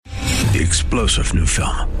The explosive new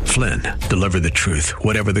film, Flynn, deliver the truth,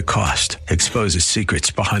 whatever the cost. Exposes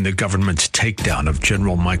secrets behind the government's takedown of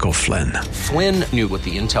General Michael Flynn. Flynn knew what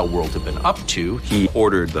the intel world had been up to. He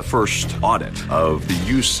ordered the first audit of the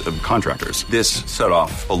use of contractors. This set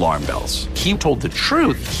off alarm bells. He told the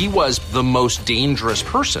truth. He was the most dangerous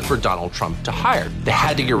person for Donald Trump to hire. They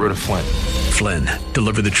had to get rid of Flynn. Flynn,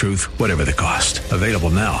 deliver the truth, whatever the cost. Available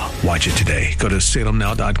now. Watch it today. Go to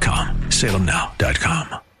salemnow.com.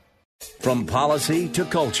 salemnow.com. From policy to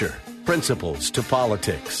culture, principles to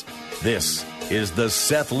politics, this is the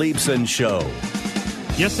Seth Leibsohn Show.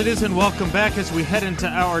 Yes, it is, and welcome back as we head into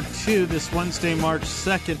Hour 2 this Wednesday, March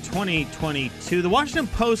 2nd, 2022. The Washington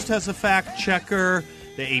Post has a fact-checker.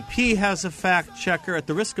 The AP has a fact-checker. At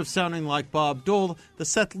the risk of sounding like Bob Dole, the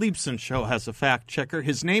Seth Leibsohn Show has a fact-checker.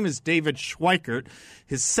 His name is David Schweikert.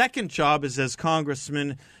 His second job is as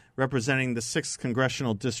congressman representing the 6th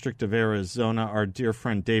Congressional District of Arizona. Our dear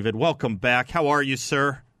friend David, welcome back. How are you,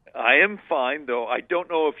 sir? I am fine, though I don't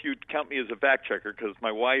know if you'd count me as a fact-checker because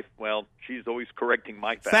my wife, well, she's always correcting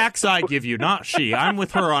my facts. Facts I give you, not she. I'm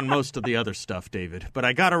with her on most of the other stuff, David. But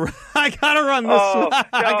I gotta run this.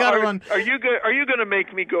 Are you going to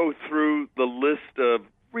make me go through the list of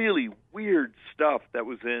really weird stuff that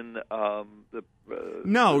was in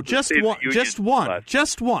No, just one.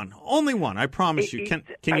 Just one. Only one. I promise you.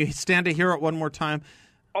 Can you stand to hear it one more time?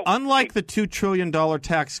 Unlike the $2 trillion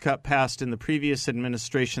tax cut passed in the previous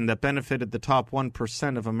administration that benefited the top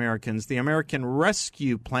 1% of Americans, the American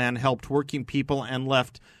Rescue Plan helped working people and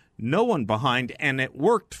left no one behind. And it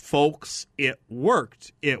worked, folks. It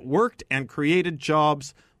worked. It worked and created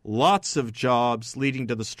jobs, lots of jobs, leading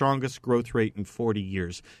to the strongest growth rate in 40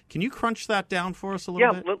 years. Can you crunch that down for us a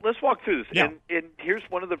little bit? Yeah, let's walk through this. Yeah. And here's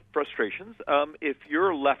one of the frustrations. If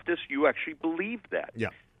you're a leftist, you actually believe that. Yeah.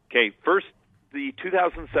 Okay, first, the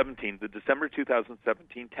December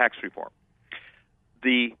 2017 tax reform.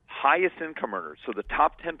 The highest income earners, so the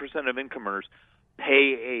top 10% of income earners,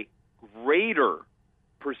 pay a greater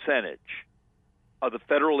percentage of the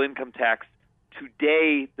federal income tax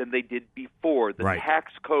today than they did before. The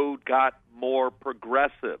tax code got more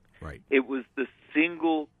progressive. Right. It was the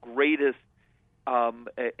single greatest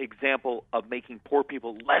example of making poor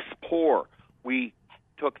people less poor. We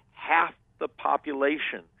took half the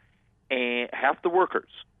population and half the workers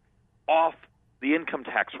off the income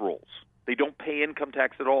tax rolls. They don't pay income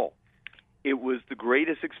tax at all. It was the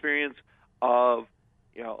greatest experience of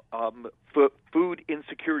food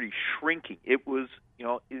insecurity shrinking. It was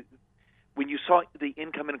when you saw the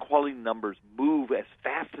income inequality numbers move as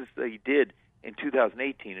fast as they did in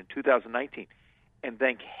 2018 and 2019, and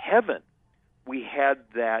thank heaven we had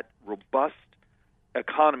that robust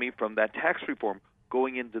economy from that tax reform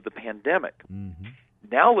going into the pandemic. Mm-hmm.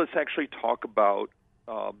 Now let's actually talk about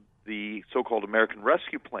the so-called American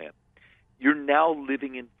Rescue Plan. You're now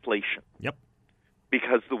living inflation. Yep.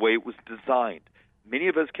 Because the way it was designed. Many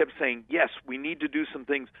of us kept saying, yes, we need to do some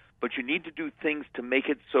things, but you need to do things to make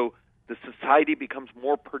it so the society becomes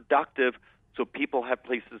more productive, so people have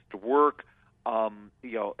places to work, and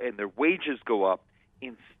their wages go up,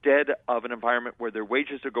 instead of an environment where their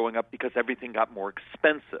wages are going up because everything got more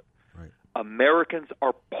expensive. Right. Americans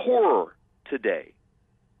are poorer today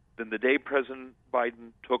than the day President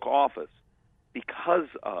Biden took office because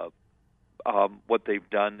of what they've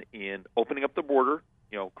done in opening up the border,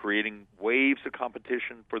 creating waves of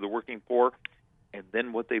competition for the working poor, and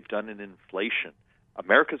then what they've done in inflation.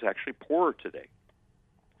 America's actually poorer today.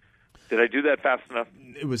 Did I do that fast enough?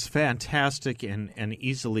 It was fantastic and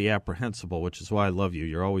easily apprehensible, which is why I love you.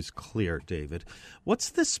 You're always clear, David. What's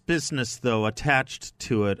this business, though, attached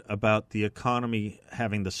to it about the economy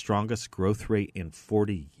having the strongest growth rate in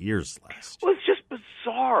 40 years last year? Well, it's just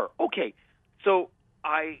bizarre. Okay, so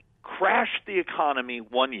I crashed the economy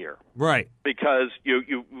 1 year. Right. Because,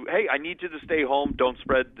 hey, I need you to stay home, don't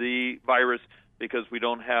spread the virus, because we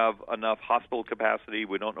don't have enough hospital capacity.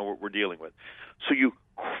 We don't know what we're dealing with. So you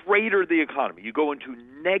crater the economy. You go into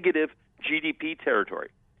negative GDP territory.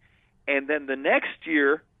 And then the next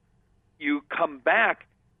year, you come back,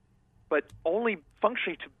 but only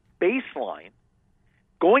functioning to baseline,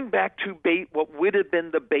 going back to what would have been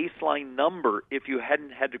the baseline number if you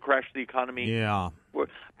hadn't had to crash the economy. Yeah.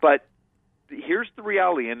 But here's the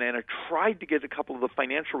reality, and I tried to get a couple of the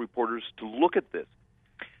financial reporters to look at this.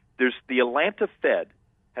 There's the Atlanta Fed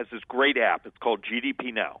has this great app. It's called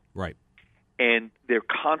GDP Now. Right. And they're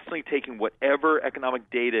constantly taking whatever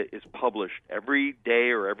economic data is published every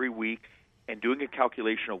day or every week and doing a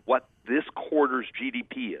calculation of what this quarter's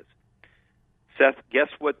GDP is. Seth, guess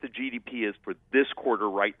what the GDP is for this quarter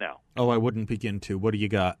right now? Oh, I wouldn't begin to. What do you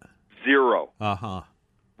got? 0. Uh-huh.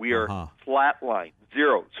 We are flatline,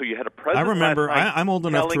 zero. So you had a president. I remember. last night I'm old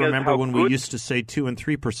enough to telling us remember how when good- we used to say 2% and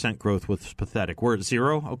 3% growth was pathetic. We're at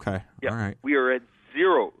 0. Okay, Yeah, all right. we are at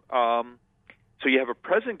 0. So you have a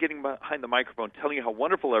president getting behind the microphone telling you how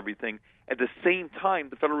wonderful everything. At the same time,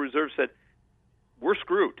 the Federal Reserve said, we're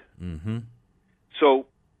screwed. Mm-hmm. So,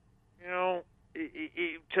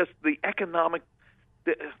 just the economic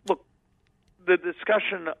look, the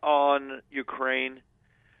discussion on Ukraine,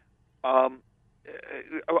 I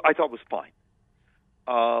thought was fine.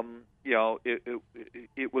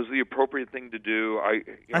 It was the appropriate thing to do.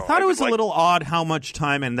 I thought it was a little odd how much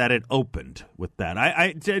time and that it opened with that.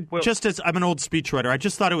 Just as I'm an old speechwriter, I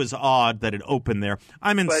just thought it was odd that it opened there.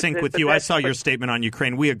 I'm in sync with you. I saw your statement on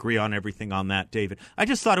Ukraine. We agree on everything on that, David. I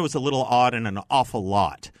just thought it was a little odd and an awful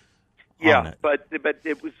lot. Yeah, but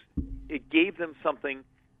it gave them something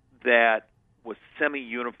that was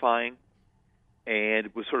semi-unifying, and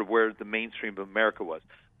it was sort of where the mainstream of America was.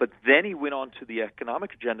 But then he went on to the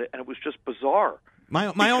economic agenda, and it was just bizarre.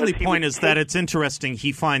 My only point is that it's interesting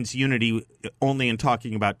he finds unity only in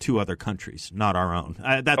talking about 2 other countries, not our own.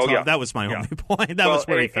 That was my only point. That was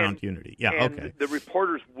where he found unity. Yeah, and the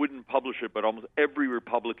reporters wouldn't publish it, but almost every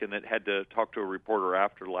Republican that had to talk to a reporter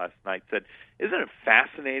after last night said, isn't it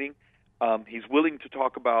fascinating? He's willing to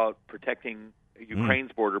talk about protecting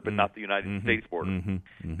Ukraine's border, but not the United States border.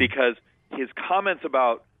 Because his comments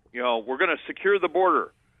about, we're going to secure the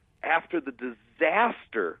border after the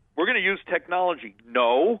disaster, we're going to use technology.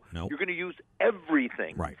 No, you're going to use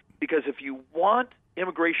everything. Right. Because if you want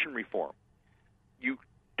immigration reform, you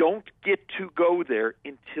don't get to go there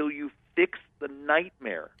until you fix the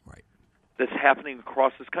nightmare that's happening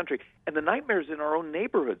across this country. And the nightmare's in our own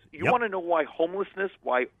neighborhoods. You want to know why homelessness,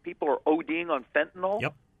 why people are ODing on fentanyl?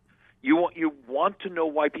 Yep. You want to know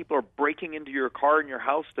why people are breaking into your car and your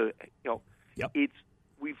house to,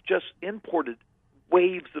 we've just imported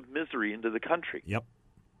waves of misery into the country.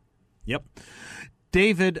 Yep.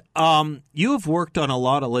 David, you have worked on a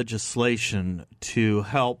lot of legislation to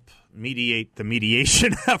help mediate the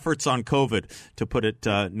mediation efforts on COVID, to put it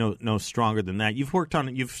no stronger than that.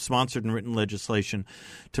 You've sponsored and written legislation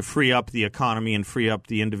to free up the economy and free up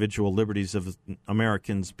the individual liberties of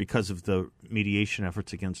Americans because of the mediation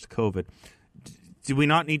efforts against COVID. Do we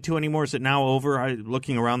not need to anymore? Is it now over?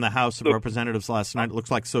 Looking around the House of Representatives last night, it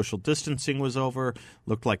looks like social distancing was over.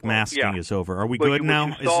 Looked like masking is over. Are we good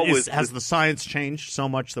now? Has the science changed so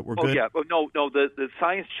much that we're good? Yeah. No. The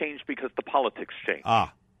science changed because the politics changed.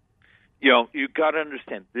 You've got to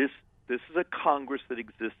understand, this is a Congress that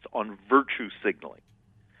exists on virtue signaling.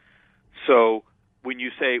 So when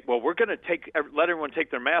you say, well, we're going to let everyone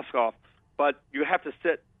take their mask off, but you have to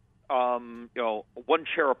sit, one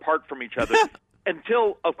chair apart from each other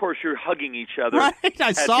until, of course, you're hugging each other. Right,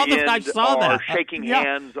 I saw that. Or shaking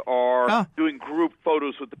hands or doing group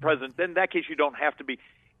photos with the president. Then in that case, you don't have to be.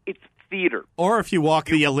 It's theater. Or if you walk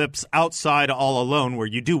the ellipse outside all alone where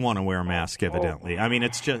you do want to wear a mask, evidently. I mean,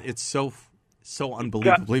 it's so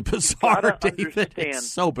unbelievably bizarre, David. It's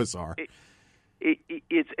so bizarre. This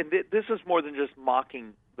is more than just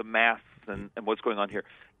mocking the masks and what's going on here.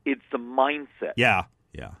 It's the mindset. Yeah.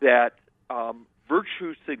 That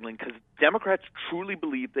virtue signaling, because Democrats truly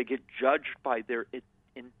believe they get judged by their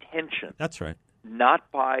intention. That's right.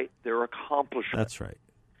 Not by their accomplishment. That's right.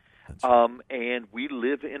 And we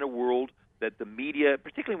live in a world that the media,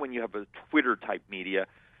 particularly when you have a Twitter-type media,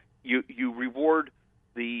 you reward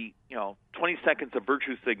the 20 seconds of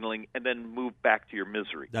virtue signaling and then move back to your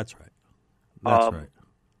misery. That's right. Right.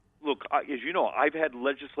 Look, as you know, I've had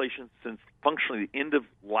legislation since functionally the end of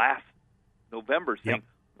last November saying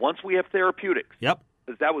once we have therapeutics,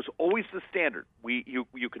 because that was always the standard.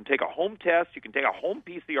 You can take a home test, you can take a home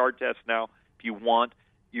PCR test now if you want.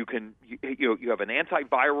 You have an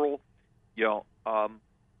antiviral.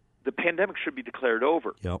 The pandemic should be declared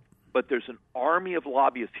over. Yep. But there's an army of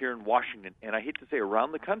lobbyists here in Washington, and I hate to say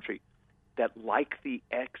around the country, that like the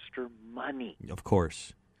extra money. Of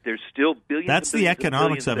course. There's still billions. That's and billions the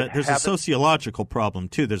economics of it. There's a sociological problem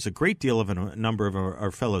too. There's a great deal of a number of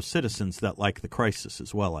our fellow citizens that like the crisis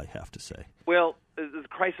as well, I have to say. Well, the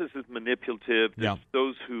crisis is manipulative. There's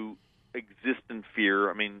those who exist in fear.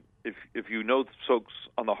 I mean, if you know folks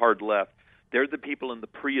on the hard left, they're the people in the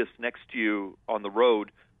Prius next to you on the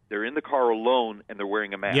road. They're in the car alone, and they're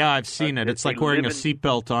wearing a mask. Yeah, I've seen it. It's like wearing a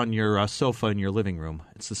seatbelt on your sofa in your living room.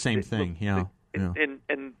 It's the same thing,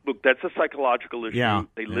 And look, that's a psychological issue. Yeah.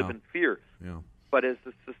 They live in fear. Yeah. But as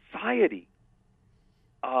a society,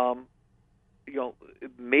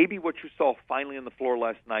 maybe what you saw finally on the floor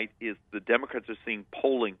last night is the Democrats are seeing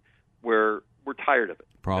polling where we're tired of it.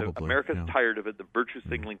 Probably. America's tired of it. The virtue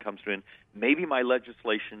signaling comes to an end. Maybe my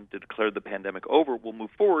legislation to declare the pandemic over will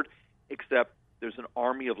move forward, except there's an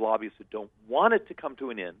army of lobbyists who don't want it to come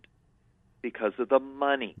to an end because of the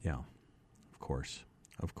money. Yeah, of course.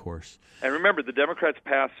 Of course. And remember, the Democrats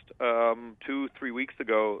passed 2-3 weeks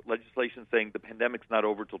ago legislation saying the pandemic's not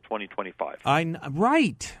over till 2025.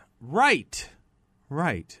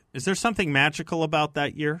 Right. Is there something magical about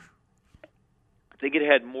that year? I think it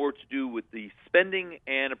had more to do with the spending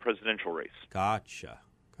and a presidential race. Gotcha.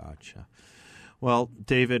 Well,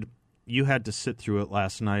 David, you had to sit through it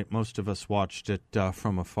last night. Most of us watched it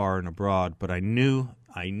from afar and abroad, but I knew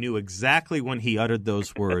exactly when he uttered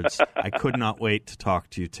those words. I could not wait to talk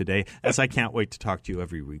to you today, as I can't wait to talk to you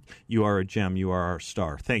every week. You are a gem. You are our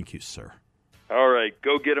star. Thank you, sir. All right.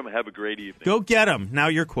 Go get him. Have a great evening. Go get him. Now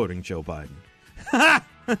you're quoting Joe Biden.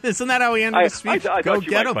 Isn't that how he ended his speech? I Go thought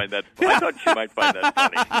get him. I thought you might find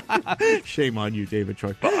that funny. Shame on you, David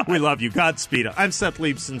Troy. We love you. Godspeed. I'm Seth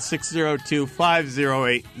Leibson,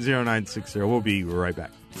 602-508-0960. We'll be right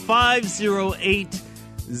back.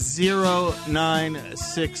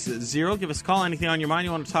 508-0960. Give us a call. Anything on your mind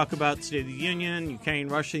you want to talk about, State of the Union, Ukraine,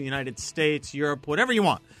 Russia, the United States, Europe, whatever you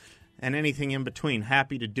want, and anything in between.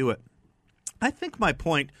 Happy to do it. I think my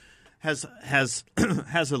point has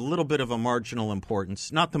a little bit of a marginal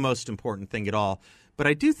importance, not the most important thing at all, but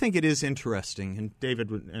I do think it is interesting, and David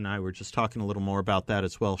and I were just talking a little more about that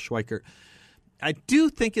as well, Schweikert. I do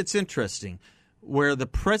think it's interesting where the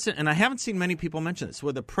president, and I haven't seen many people mention this,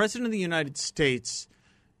 where the president of the United States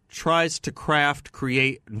tries to craft,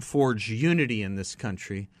 create, and forge unity in this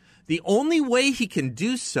country. The only way he can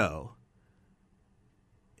do so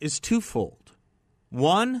is twofold.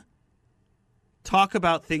 One, talk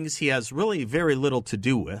about things he has really very little to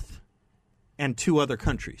do with, and two, other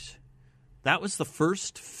countries. That was the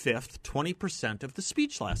first, fifth, 20% of the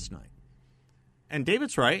speech last night. And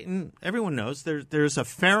David's right, and everyone knows there's a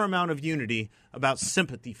fair amount of unity about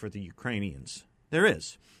sympathy for the Ukrainians. There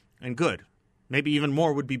is, and good. Maybe even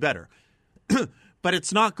more would be better. But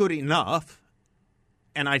it's not good enough,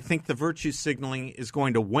 and I think the virtue signaling is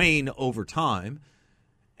going to wane over time,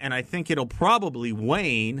 and I think it'll probably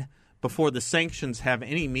wane before the sanctions have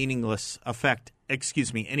any meaningful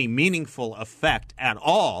effect at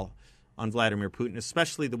all on Vladimir Putin,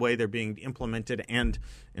 especially the way they're being implemented and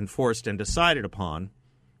enforced and decided upon.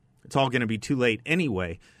 It's all going to be too late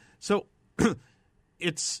anyway. So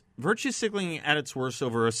it's virtue signaling at its worst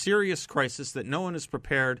over a serious crisis that no one is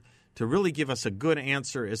prepared to really give us a good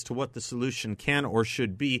answer as to what the solution can or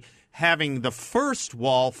should be, having the first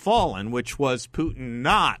wall fallen, which was Putin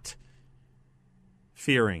not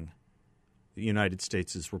fearing the United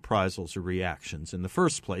States' reprisals or reactions in the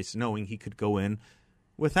first place, knowing he could go in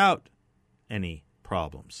without any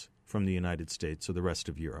problems from the United States or the rest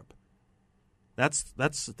of Europe. That's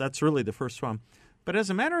really the first problem. But as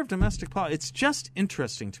a matter of domestic politics, it's just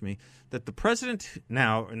interesting to me that the president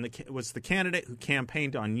now was the candidate who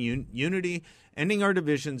campaigned on unity, ending our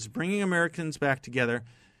divisions, bringing Americans back together,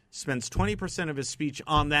 spends 20% of his speech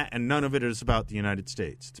on that, and none of it is about the United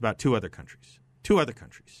States. It's about two other countries.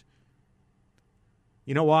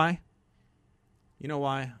 You know why?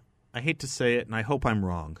 I hate to say it, and I hope I'm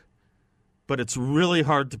wrong, but it's really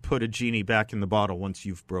hard to put a genie back in the bottle once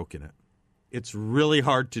you've broken it. It's really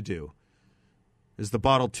hard to do. Is the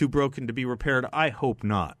bottle too broken to be repaired? I hope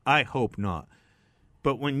not.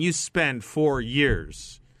 But when you spend 4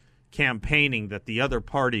 years campaigning that the other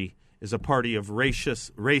party is a party of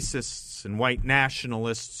racists and white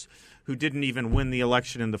nationalists who didn't even win the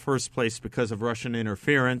election in the first place because of Russian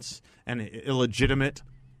interference and illegitimate,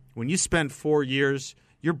 when you spend 4 years,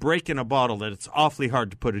 you're breaking a bottle that it's awfully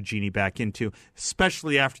hard to put a genie back into,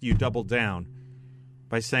 especially after you double down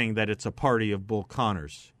by saying that it's a party of Bull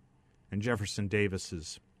Connors and Jefferson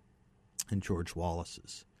Davises and George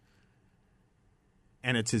Wallaces.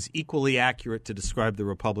 And it's as equally accurate to describe the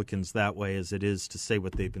Republicans that way as it is to say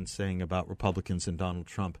what they've been saying about Republicans and Donald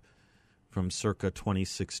Trump from circa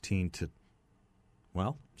 2016 to,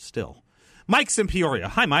 well, still. Mike's in Peoria.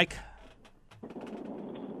 Hi, Mike.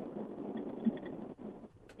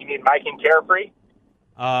 You need Mike in Carefree?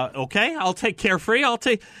 Okay, I'll take Carefree.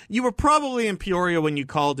 You were probably in Peoria when you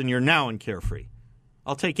called, and you're now in Carefree.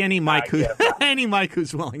 I'll take any Mike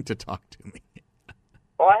who's willing to talk to me.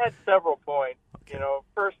 Well, I had several points. Okay.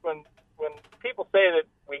 First, when people say that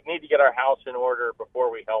we need to get our house in order before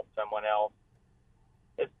we help someone else,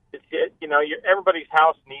 everybody's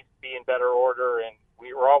house needs to be in better order, and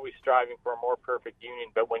we're always striving for a more perfect union.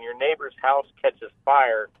 But when your neighbor's house catches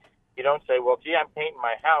fire, you don't say, well, gee, I'm painting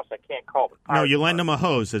my house. I can't call the fire. No, you lend them a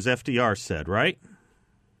hose, as FDR said, right?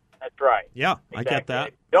 That's right. Yeah, exactly. I get that.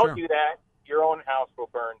 If you don't do that, your own house will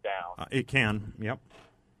burn down. It can, yep.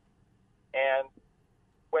 And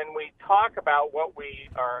when we talk about what we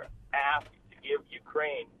are asked to give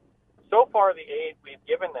Ukraine, so far the aid we've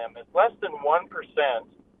given them is less than 1%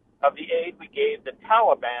 of the aid we gave the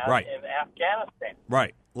Taliban in Afghanistan.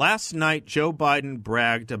 Right. Last night, Joe Biden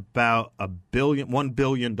bragged about $1 billion.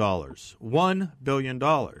 $1 billion.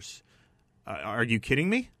 Are you kidding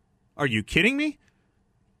me? Are you kidding me?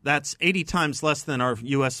 That's 80 times less than our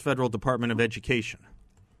U.S. Federal Department of Education.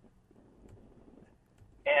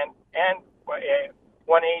 And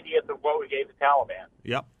 1/80th of what we gave the Taliban.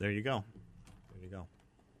 Yep, there you go. There you go.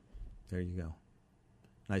 There you go.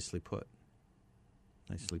 Nicely put.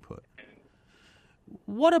 Nicely put.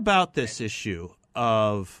 What about this issue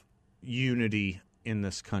of unity in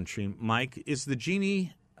this country, Mike? Is the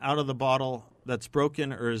genie out of the bottle that's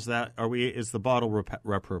broken, or is the bottle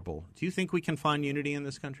reparable? Do you think we can find unity in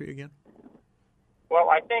this country again? Well,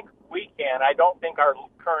 I think we can. I don't think our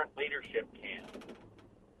current leadership can.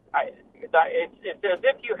 It's as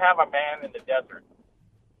if you have a man in the desert,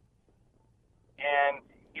 and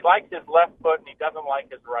he likes his left foot and he doesn't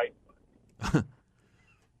like his right foot.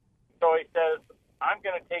 So he says, I'm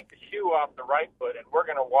going to take the shoe off the right foot and we're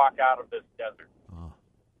going to walk out of this desert.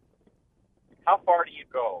 How far do you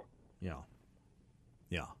go? Yeah.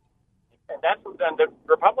 And the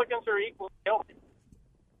Republicans are equally guilty.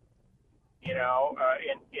 You know,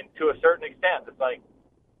 in to a certain extent, it's like,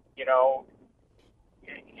 you know,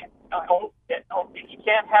 you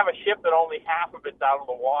can't have a ship that only half of it's out of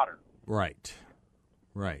the water. Right.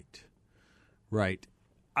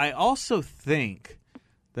 I also think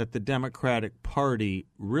that the Democratic Party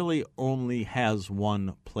really only has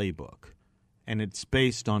one playbook, and it's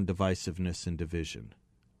based on divisiveness and division.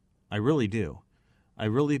 I really do. I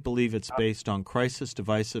really believe it's based on crisis,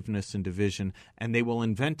 divisiveness, and division, and they will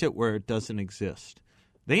invent it where it doesn't exist.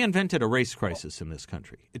 They invented a race crisis in this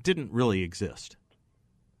country. It didn't really exist.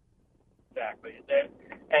 Exactly.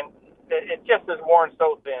 And it just is worn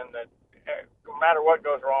so thin that no matter what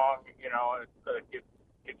goes wrong, you know,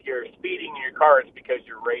 if you're speeding in your car, it's because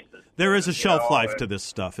you're racist. There is a shelf life to this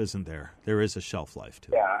stuff, isn't there? There is a shelf life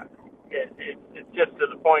to it. Yeah. It's just to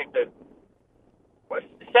the point that,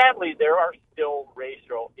 sadly, there are still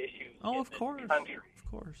racial issues in this country.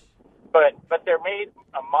 Of course. But they're made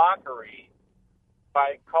a mockery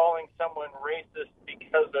by calling someone racist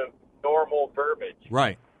because of normal verbiage.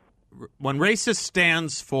 Right. When racist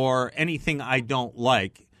stands for anything I don't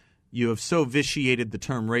like, you have so vitiated the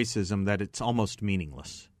term racism that it's almost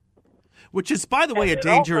meaningless. Which is, by the way, a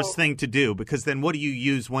dangerous thing to do, because then what do you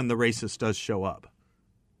use when the racist does show up?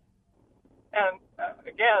 And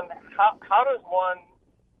again, how does one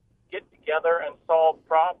get together and solve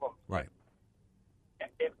problems? Right.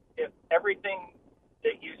 If everything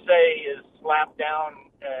that you say is slapped down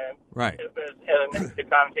as a negative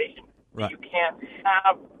connotation, you can't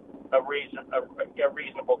have a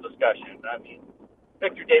reasonable discussion. I mean,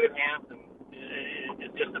 Victor David Hanson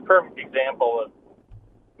is just a perfect example of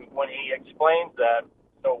when he explains that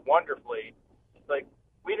so wonderfully. It's like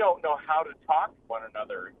we don't know how to talk to one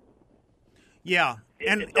another. Yeah,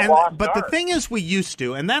 but the thing is, we used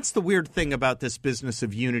to, and that's the weird thing about this business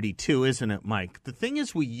of unity too, isn't it, Mike? The thing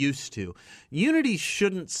is, we used to. Unity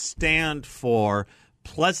shouldn't stand for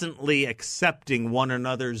pleasantly accepting one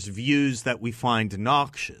another's views that we find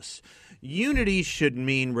noxious. Unity should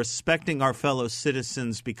mean respecting our fellow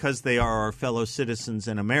citizens because they are our fellow citizens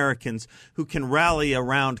and Americans who can rally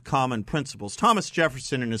around common principles. Thomas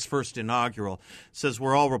Jefferson, in his first inaugural, says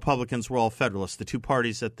we're all Republicans, we're all Federalists. The two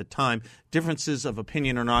parties at the time, differences of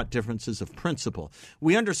opinion are not differences of principle.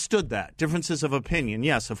 We understood that. Differences of opinion,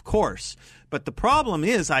 yes, of course. But the problem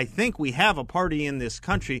is, I think we have a party in this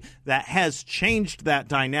country that has changed that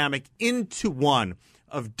dynamic into one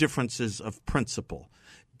of differences of principle.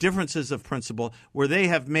 Differences of principle where they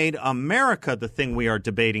have made America the thing we are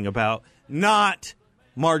debating about, not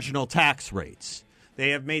marginal tax rates. They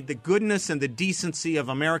have made the goodness and the decency of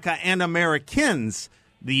America and Americans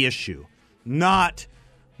the issue, not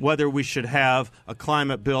whether we should have a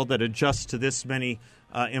climate bill that adjusts to this many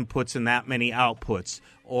inputs and that many outputs,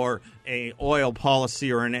 or a oil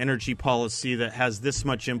policy or an energy policy that has this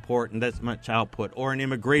much import and this much output, or an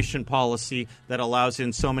immigration policy that allows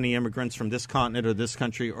in so many immigrants from this continent or this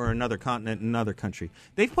country or another continent and another country.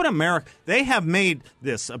 They have made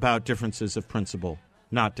this about differences of principle,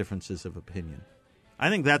 not differences of opinion. I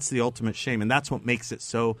think that's the ultimate shame, and that's what makes it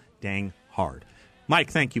so dang hard.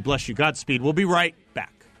 Mike, thank you. Bless you. Godspeed. We'll be right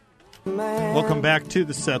back. Welcome back to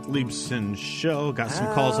the Seth Leibsohn Show. Got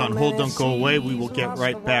some calls on hold. Don't go away. We will get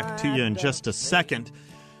right back to you in just a second.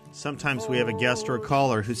 Sometimes we have a guest or a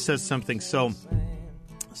caller who says something so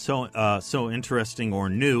interesting or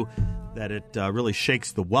new that it really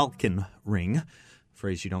shakes the welkin ring.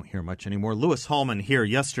 Phrase you don't hear much anymore. Louis Hallman here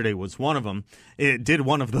yesterday was one of them. It did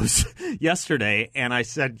one of those yesterday, and I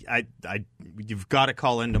said, you've got to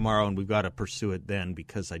call in tomorrow, and we've got to pursue it then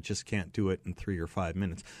because I just can't do it in 3 or 5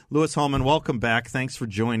 minutes. Louis Hallman, welcome back. Thanks for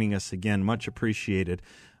joining us again. Much appreciated.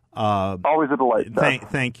 Always a delight.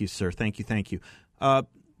 Thank you, sir. Thank you.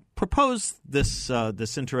 Propose this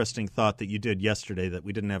interesting thought that you did yesterday that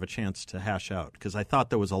we didn't have a chance to hash out because I thought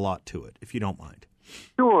there was a lot to it, if you don't mind.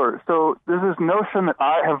 Sure. So there's this notion that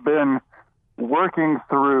I have been working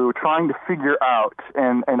through trying to figure out,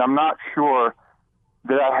 and I'm not sure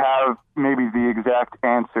that I have maybe the exact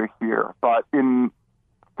answer here, but in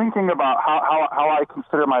thinking about how I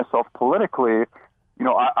consider myself politically,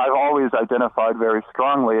 I've always identified very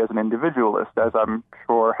strongly as an individualist, as I'm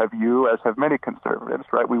sure have you, as have many conservatives,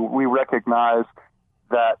 right? We recognize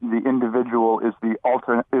that the individual is the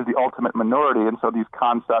ultimate minority, and so these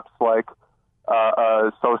concepts like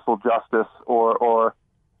social justice or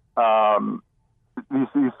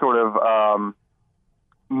these sort of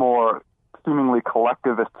more seemingly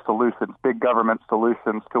collectivist solutions, big government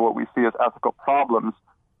solutions to what we see as ethical problems,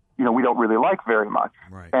 we don't really like very much.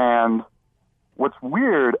 Right. And what's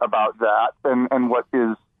weird about that and what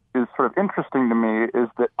is sort of interesting to me is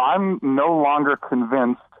that I'm no longer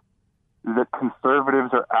convinced that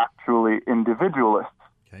conservatives are actually individualists.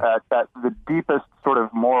 Okay. At the deepest sort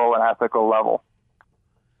of moral and ethical level.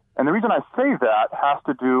 And the reason I say that has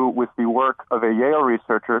to do with the work of a Yale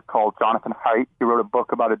researcher called Jonathan Haidt. He wrote a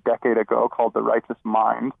book about a decade ago called The Righteous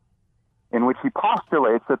Mind, in which he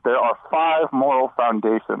postulates that there are 5 moral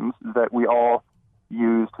foundations that we all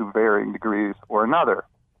use to varying degrees or another.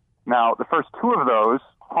 Now, the first 2 of those,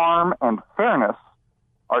 harm and fairness,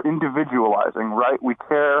 are individualizing, right? We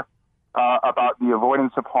care about the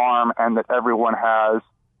avoidance of harm and that everyone has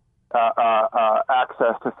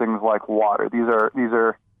access to things like water. These are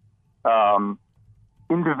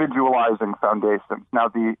individualizing foundations. Now,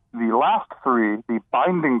 the last 3, the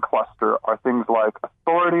binding cluster, are things like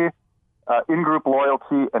authority, in-group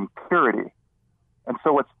loyalty, and purity. And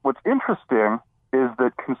so what's interesting is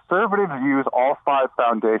that conservatives use all 5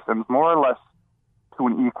 foundations more or less to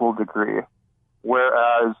an equal degree,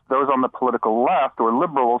 whereas those on the political left or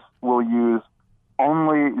liberals will use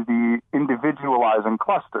only the individualizing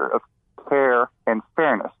cluster of care and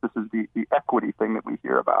fairness. This is the equity thing that we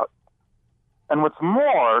hear about. And what's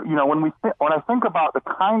more, when I think about the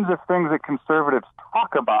kinds of things that conservatives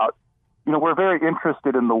talk about, we're very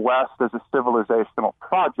interested in the West as a civilizational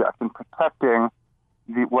project and protecting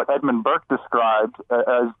what Edmund Burke described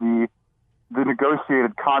as the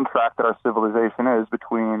negotiated contract that our civilization is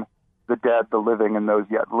between the dead, the living, and those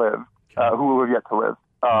yet live, who have yet to live.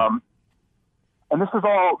 And this is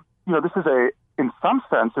all, this is in some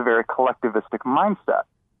sense, a very collectivistic mindset.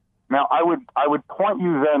 Now, I would point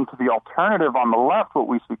you then to the alternative on the left. What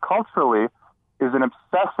we see culturally is an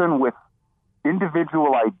obsession with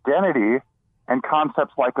individual identity and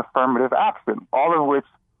concepts like affirmative action, all of which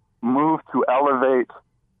move to elevate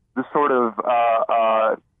the sort of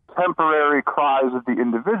temporary cries of the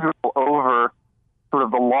individual over sort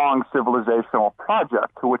of the long civilizational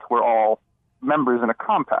project to which we're all members in a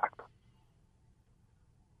compact.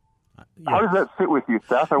 Yes. How does that sit with you,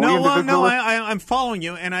 Seth? I'm following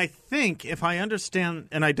you, and I think if I understand,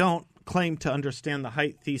 and I don't claim to understand the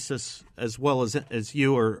Haidt thesis as well as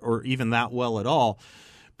you, or even that well at all,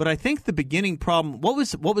 but I think the beginning problem. What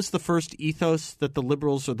was the first ethos that the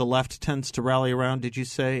liberals or the left tends to rally around? Did you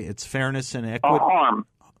say it's fairness and equity? Harm.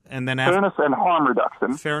 And then fairness and harm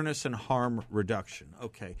reduction. Fairness and harm reduction.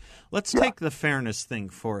 Okay. Let's take the fairness thing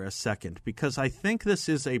for a second, because I think this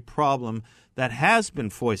is a problem that has been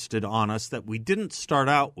foisted on us that we didn't start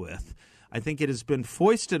out with. I think it has been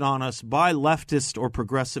foisted on us by leftist or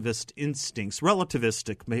progressivist instincts.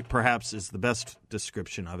 Relativistic, perhaps, is the best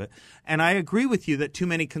description of it. And I agree with you that too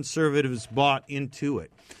many conservatives bought into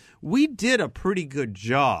it. We did a pretty good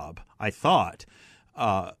job, I thought,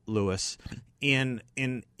 Louis, in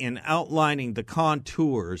outlining the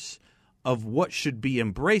contours of what should be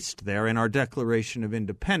embraced there in our Declaration of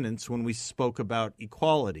Independence when we spoke about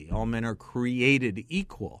equality. All men are created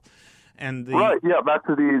equal. And back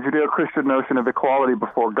to the Judeo-Christian notion of equality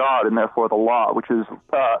before God and therefore the law, which is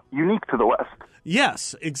unique to the West.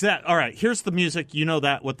 Yes, exactly. All right, here's the music. You know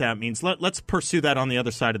what that means. Let's pursue that on the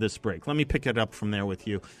other side of this break. Let me pick it up from there with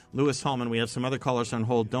you. Louis Hallman, we have some other callers on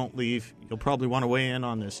hold. Don't leave. You'll probably want to weigh in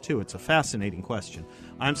on this, too. It's a fascinating question.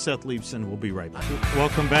 I'm Seth Leibsohn. We'll be right back.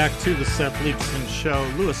 Welcome back to the Seth Leibsohn Show.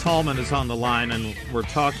 Louis Hallman is on the line, and we're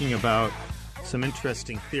talking about some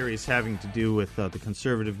interesting theories having to do with the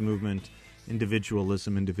conservative movement,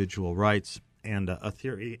 individualism, individual rights, and a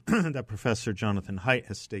theory that Professor Jonathan Haidt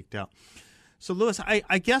has staked out. So, Louis,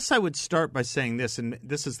 I guess I would start by saying this, and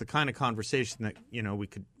this is the kind of conversation that we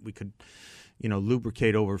could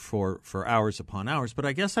lubricate over for hours upon hours. But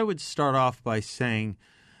I guess I would start off by saying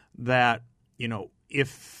that if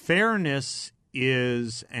fairness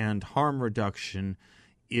is and harm reduction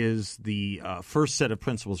is the first set of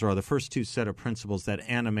principles, or the first two set of principles that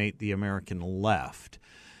animate the American left.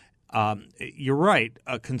 You're right.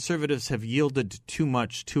 Conservatives have yielded too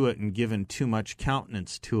much to it and given too much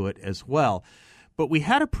countenance to it as well. But we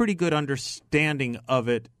had a pretty good understanding of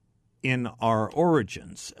it in our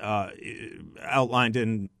origins, outlined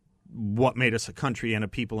in what made us a country and a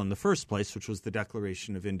people in the first place, which was the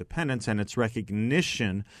Declaration of Independence and its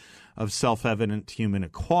recognition of self-evident human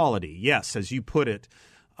equality. Yes, as you put it,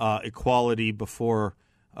 equality below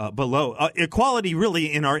equality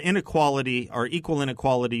really in our inequality, our equal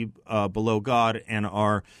inequality below God, and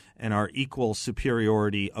our equal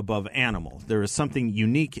superiority above animal. There is something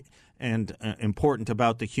unique and important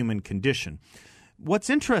about the human condition. What's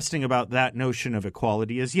interesting about that notion of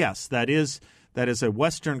equality is, yes, that is a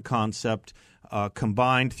Western concept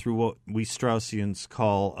combined through what we Straussians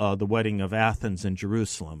call the wedding of Athens and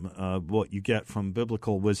Jerusalem, what you get from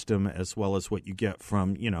biblical wisdom as well as what you get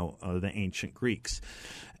from the ancient Greeks,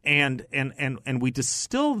 and we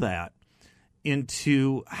distill that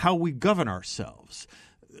into how we govern ourselves.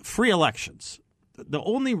 Free elections. The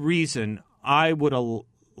only reason I would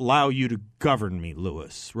allow you to govern me,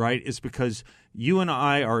 Louis, right, is because you and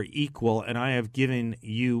I are equal, and I have given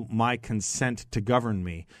you my consent to govern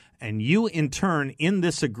me. And you, in turn, in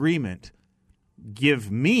this agreement,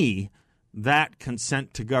 give me that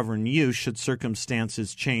consent to govern you should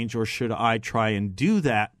circumstances change or should I try and do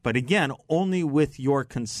that. But again, only with your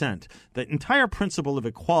consent. The entire principle of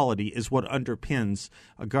equality is what underpins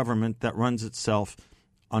a government that runs itself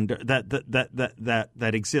under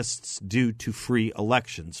that exists due to free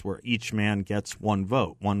elections, where each man gets one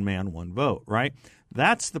vote, one man, one vote, right?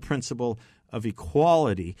 That's the principle of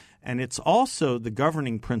equality, and it's also the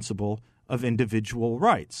governing principle of individual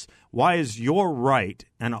rights. Why is your right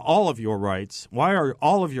and all of your rights, why are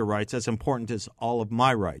all of your rights as important as all of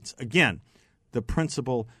my rights? Again, the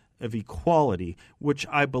principle of equality, which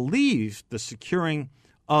I believe the securing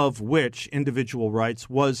of which individual rights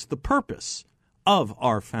was the purpose of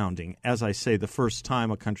our founding. As I say, the first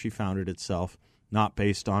time a country founded itself, not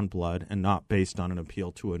based on blood and not based on an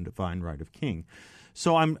appeal to a divine right of king.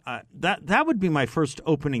 So that would be my first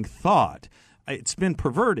opening thought. It's been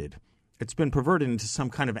perverted. It's been perverted into some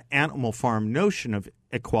kind of animal farm notion of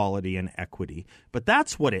equality and equity. But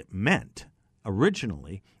that's what it meant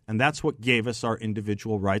originally, and that's what gave us our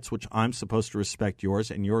individual rights, which I'm supposed to respect yours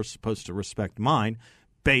and you're supposed to respect mine,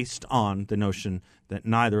 based on the notion that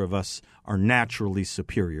neither of us are naturally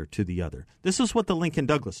superior to the other. This is what the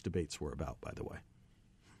Lincoln-Douglas debates were about, by the way.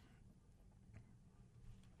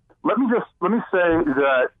 Let me say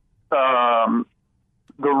that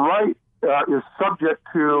the right is subject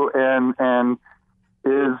to and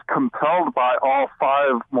is compelled by all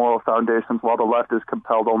five moral foundations, while the left is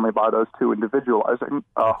compelled only by those two, individualizing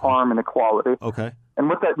harm and equality. Okay. And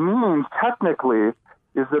what that means technically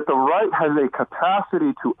is that the right has a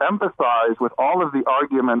capacity to empathize with all of the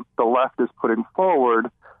arguments the left is putting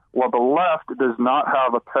forward, while the left does not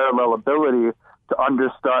have a parallel ability to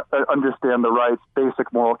understand the right's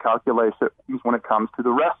basic moral calculations when it comes to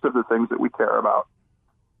the rest of the things that we care about.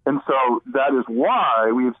 And so that is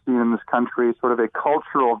why we've seen in this country sort of a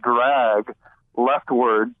cultural drag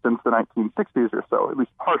leftward since the 1960s or so, at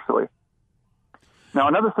least partially. Now,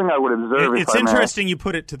 another thing I would observe it's interesting you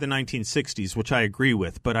put it to the 1960s, which I agree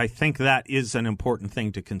with, but I think that is an important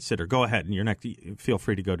thing to consider. Go ahead, and feel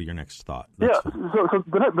free to go to your next thought. So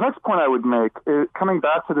the next point I would make is coming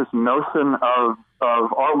back to this notion of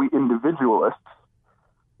are we individualists?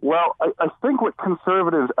 Well, I think what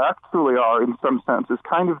conservatives actually are, in some sense, is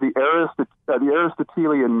kind of the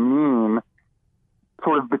Aristotelian mean,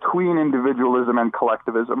 sort of between individualism and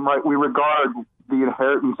collectivism, right? We regard the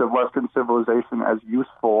inheritance of Western civilization as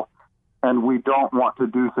useful, and we don't want to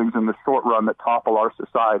do things in the short run that topple our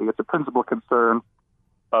society. It's a principal concern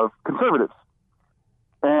of conservatives.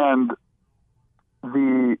 And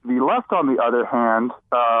the left, on the other hand,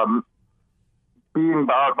 being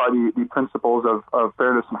bowed by the principles of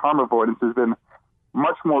fairness and harm avoidance, has been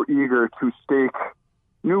much more eager to stake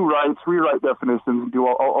new rights, rewrite definitions, and do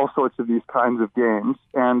all sorts of these kinds of games.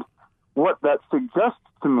 And what that suggests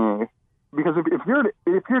to me, because if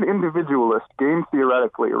you're an individualist, game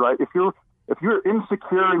theoretically, right? If you're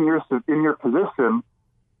insecure in your position,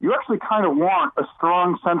 you actually kind of want a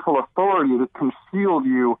strong central authority that can shield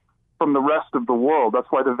you from the rest of the world. That's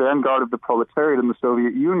why the vanguard of the proletariat in the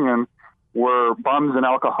Soviet Union were bums and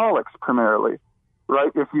alcoholics primarily,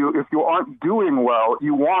 right? If you aren't doing well,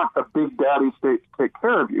 you want a big daddy state to take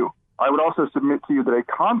care of you. I would also submit to you that a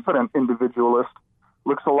confident individualist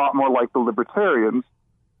looks a lot more like the libertarians.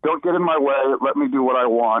 Don't get in my way. Let me do what I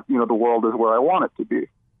want. The world is where I want it to be.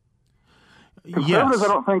 Conservatives, yes. I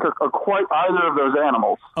don't think, are quite either of those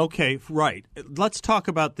animals. Okay, right. Let's talk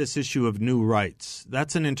about this issue of new rights.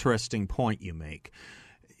 That's an interesting point you make.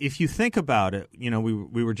 If you think about it,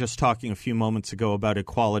 we were just talking a few moments ago about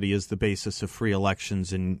equality as the basis of free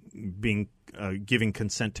elections and giving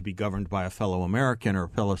consent to be governed by a fellow American or a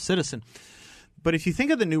fellow citizen. But if you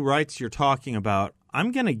think of the new rights you're talking about,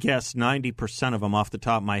 I'm going to guess 90% of them off the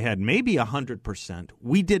top of my head, maybe 100%,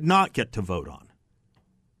 we did not get to vote on.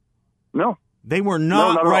 No. They were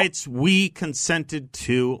not rights we consented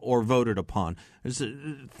to or voted upon.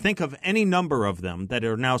 Think of any number of them that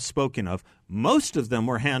are now spoken of. Most of them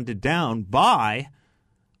were handed down by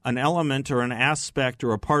an element or an aspect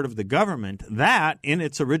or a part of the government that, in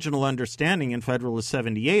its original understanding in Federalist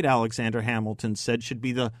 78, Alexander Hamilton said should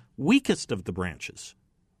be the weakest of the branches.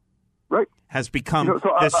 Right. Has become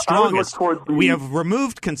the strongest. We have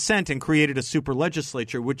removed consent and created a super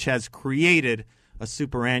legislature, which has created a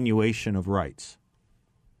superannuation of rights.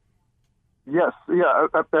 Yes, yeah,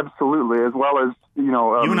 absolutely. As well as,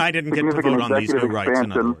 you and I didn't get to vote on these new rights,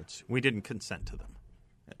 in other words. We didn't consent to them.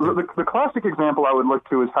 The classic example I would look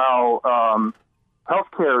to is how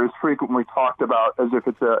healthcare is frequently talked about as if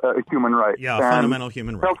it's a human right. Yeah, a fundamental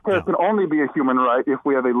human right. Healthcare can only be a human right if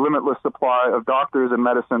we have a limitless supply of doctors and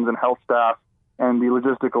medicines and health staff and the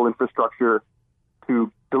logistical infrastructure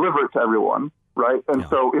to deliver it to everyone. Right? And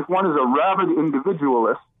so if one is a rabid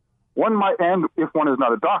individualist, and if one is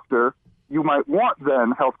not a doctor, you might want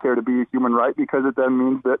then healthcare to be a human right because it then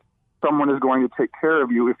means that someone is going to take care of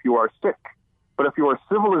you if you are sick. But if you are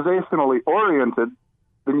civilizationally oriented,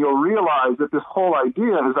 then you'll realize that this whole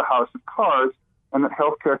idea is a house of cards and that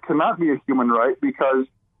healthcare cannot be a human right because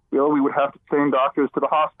we would have to chain doctors to the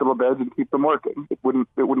hospital beds and keep them working. It wouldn't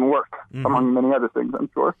work, among many other things, I'm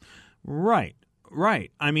sure. Right.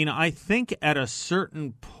 Right. I mean, I think at a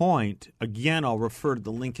certain point, again, I'll refer to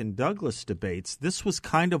the Lincoln-Douglas debates, this was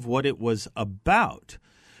kind of what it was about,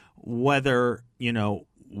 whether,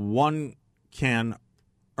 one can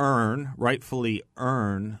rightfully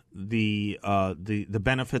earn the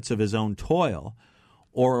benefits of his own toil,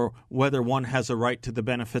 or whether one has a right to the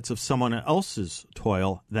benefits of someone else's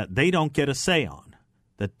toil that they don't get a say on,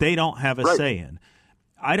 that they don't have a say in.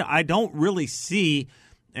 I don't really see...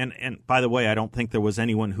 And by the way, I don't think there was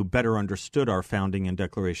anyone who better understood our founding and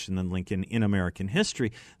declaration than Lincoln in American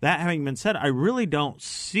history. That having been said, I really don't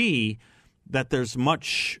see that there's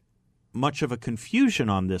much of a confusion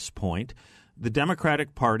on this point. The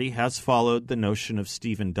Democratic Party has followed the notion of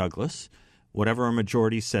Stephen Douglas. Whatever a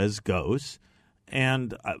majority says goes.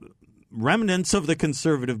 And remnants of the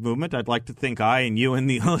conservative movement, I'd like to think I and you and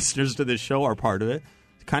the listeners to this show are part of it,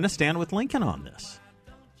 kind of stand with Lincoln on this.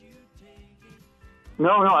 No,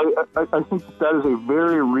 I think that is a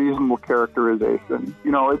very reasonable characterization.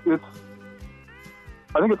 I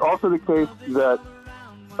think it's also the case that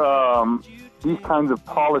these kinds of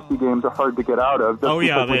policy games are hard to get out of. Oh,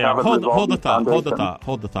 yeah, they are. Hold the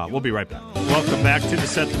thought. We'll be right back. Welcome back to the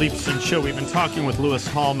Seth Leibsohn Show. We've been talking with Louis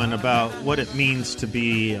Hallman about what it means to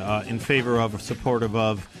be in favor of or supportive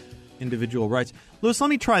of individual rights. Louis, let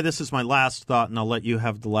me try this as my last thought, and I'll let you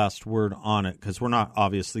have the last word on it, because we're not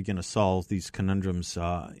obviously going to solve these conundrums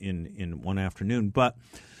in one afternoon. But,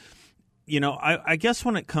 I guess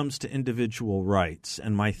when it comes to individual rights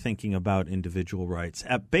and my thinking about individual rights,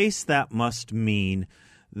 at base that must mean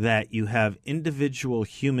that you have individual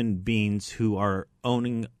human beings who are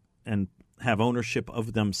owning and have ownership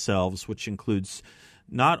of themselves, which includes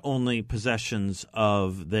not only possessions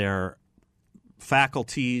of their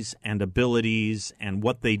faculties and abilities and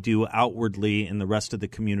what they do outwardly in the rest of the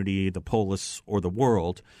community, the polis, or the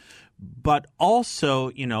world, but also,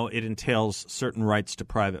 it entails certain rights to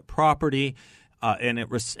private property, and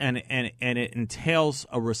it entails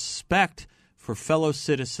a respect for fellow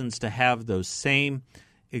citizens to have those same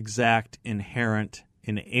exact inherent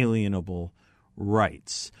inalienable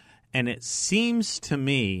rights. And it seems to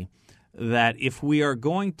me that if we are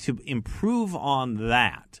going to improve on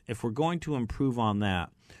that,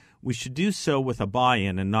 we should do so with a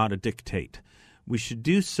buy-in and not a dictate. We should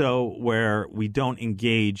do so where we don't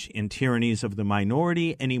engage in tyrannies of the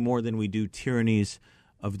minority any more than we do tyrannies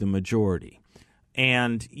of the majority.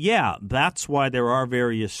 And, that's why there are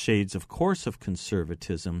various shades, of course, of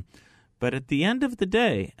conservatism. But at the end of the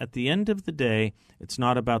day, it's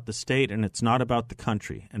not about the state and it's not about the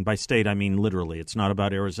country. And by state, I mean literally. It's not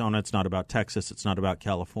about Arizona. It's not about Texas. It's not about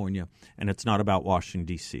California. And it's not about Washington,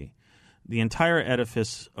 D.C. The entire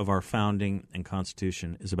edifice of our founding and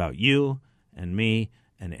Constitution is about you and me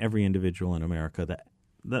and every individual in America.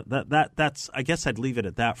 That's I guess I'd leave it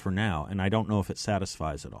at that for now, and I don't know if it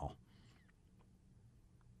satisfies it all.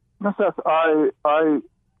 No, Seth, I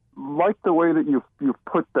like the way that you've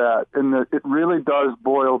put that, and that it really does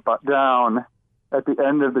boil down at the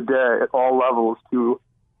end of the day at all levels to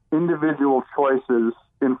individual choices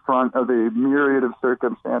in front of a myriad of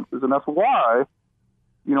circumstances. And that's why,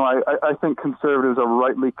 I think conservatives are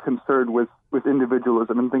rightly concerned with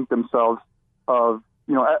individualism and think themselves of,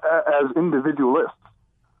 as individualists.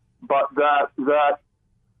 But that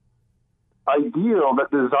ideal,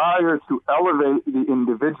 that desire to elevate the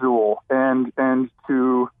individual and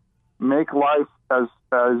to make life as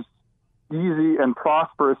easy and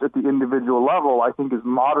prosperous at the individual level, I think is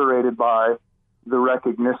moderated by the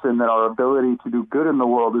recognition that our ability to do good in the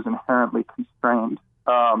world is inherently constrained.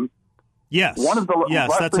 Yes,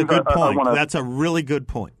 that's a good point. That's a really good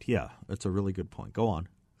point. Yeah, that's a really good point. Go on.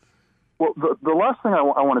 Well, the last thing I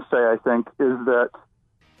want to say, I think, is that,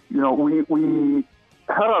 we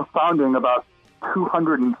had our founding about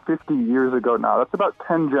 250 years ago now. That's about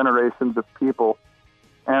 10 generations of people.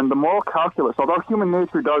 And the moral calculus, although human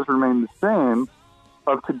nature does remain the same,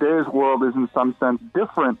 of today's world is in some sense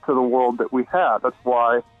different to the world that we had. That's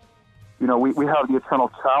why, we have the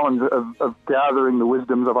eternal challenge of gathering the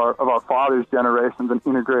wisdoms of our fathers' generations and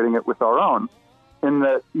integrating it with our own. In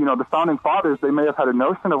that, the founding fathers, they may have had a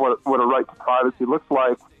notion of what a right to privacy looks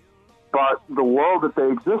like, but the world that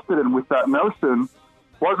they existed in with that notion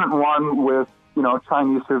wasn't one with,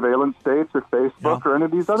 Chinese surveillance states or Facebook or any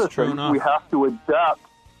of these other things. We have to adapt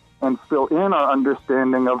and fill in our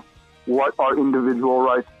understanding of what our individual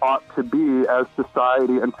rights ought to be as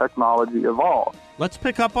society and technology evolve. Let's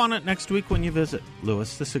pick up on it next week when you visit,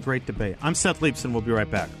 Lewis. This is a great debate. I'm Seth Leibson. We'll be right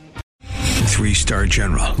back. 3-star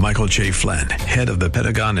General Michael J. Flynn, head of the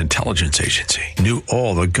Pentagon Intelligence Agency, knew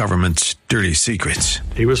all the government's dirty secrets.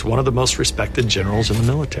 He was one of the most respected generals in the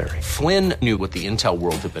military. Flynn knew what the intel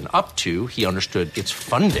world had been up to. He understood its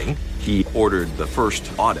funding. He ordered the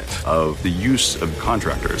first audit of the use of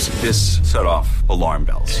contractors. This set off alarm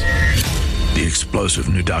bells. The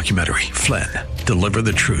explosive new documentary, Flynn, Deliver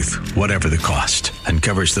the Truth, Whatever the Cost,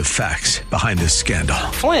 uncovers the facts behind this scandal.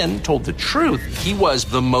 Flynn told the truth. He was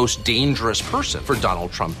the most dangerous person for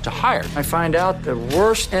Donald Trump to hire. I find out the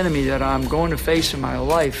worst enemy that I'm going to face in my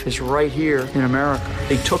life is right here in America.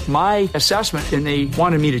 They took my assessment and they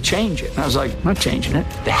wanted me to change it. And I was like, I'm not changing it.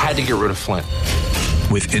 They had to get rid of Flynn.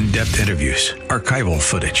 With in-depth interviews, archival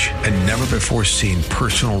footage, and never-before-seen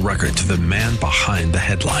personal records of the man behind the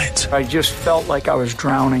headlines. I just felt like I was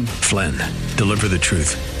drowning. Flynn, Deliver the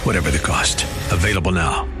Truth, Whatever the Cost. Available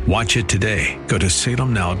now. Watch it today. Go to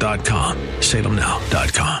salemnow.com.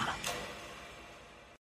 salemnow.com.